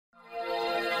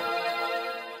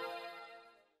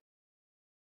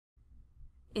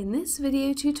In this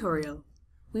video tutorial,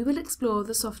 we will explore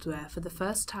the software for the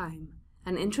first time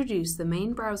and introduce the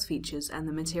main browse features and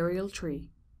the material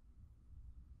tree.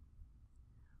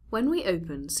 When we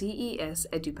open CES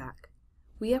EduPack,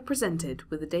 we are presented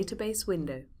with a database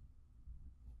window.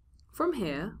 From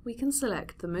here, we can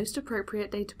select the most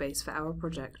appropriate database for our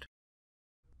project.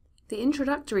 The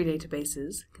introductory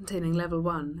databases, containing Level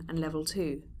 1 and Level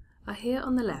 2, are here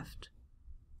on the left.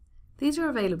 These are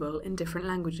available in different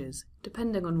languages,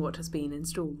 depending on what has been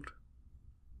installed.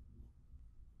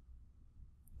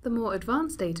 The more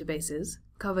advanced databases,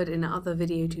 covered in other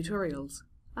video tutorials,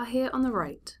 are here on the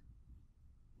right.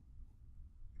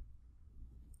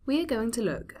 We are going to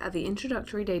look at the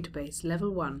introductory database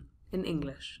Level 1 in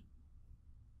English.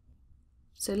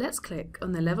 So let's click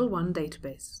on the Level 1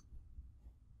 database.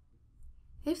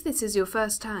 If this is your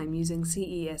first time using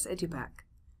CES EduPack,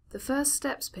 the First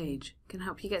Steps page can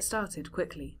help you get started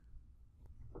quickly.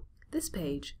 This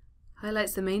page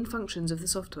highlights the main functions of the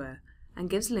software and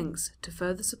gives links to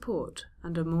further support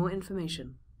under more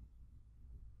information.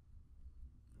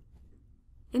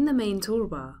 In the main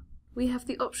toolbar, we have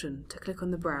the option to click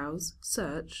on the Browse,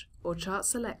 Search, or Chart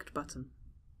Select button.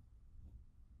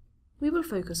 We will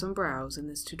focus on Browse in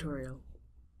this tutorial.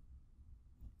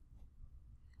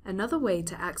 Another way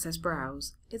to access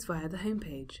Browse is via the home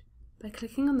page, by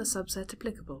clicking on the subset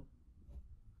applicable.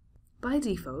 By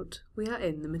default, we are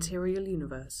in the Material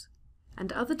Universe,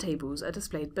 and other tables are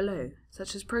displayed below,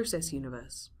 such as Process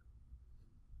Universe.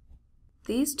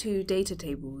 These two data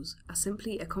tables are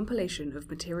simply a compilation of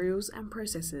materials and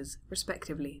processes,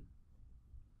 respectively.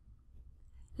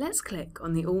 Let's click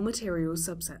on the All Materials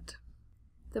subset.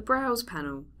 The Browse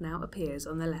panel now appears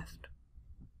on the left.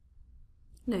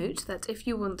 Note that if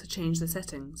you want to change the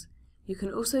settings, you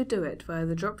can also do it via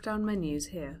the drop-down menus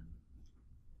here.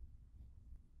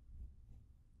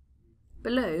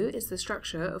 Below is the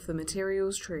structure of the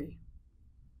materials tree.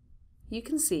 You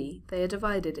can see they are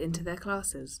divided into their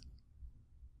classes.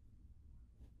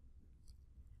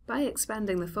 By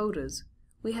expanding the folders,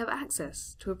 we have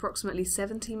access to approximately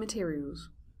 70 materials.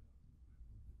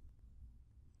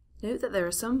 Note that there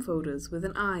are some folders with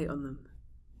an eye on them.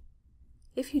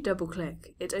 If you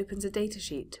double-click, it opens a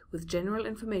datasheet with general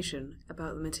information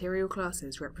about the material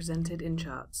classes represented in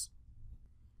charts.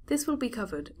 This will be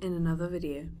covered in another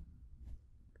video.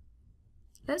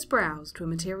 Let's browse to a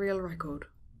material record.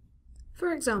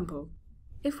 For example,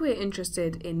 if we are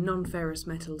interested in non-ferrous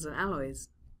metals and alloys,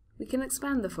 we can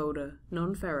expand the folder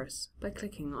Non-Ferrous by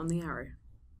clicking on the arrow.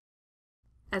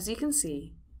 As you can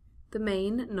see, the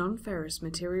main non-ferrous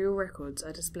material records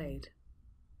are displayed.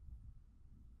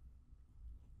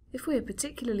 If we are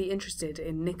particularly interested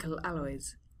in nickel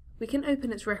alloys, we can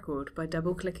open its record by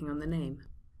double-clicking on the name.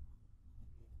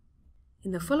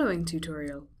 In the following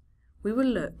tutorial, we will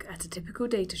look at a typical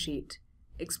datasheet,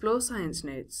 explore science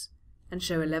notes, and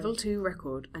show a Level 2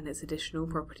 record and its additional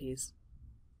properties.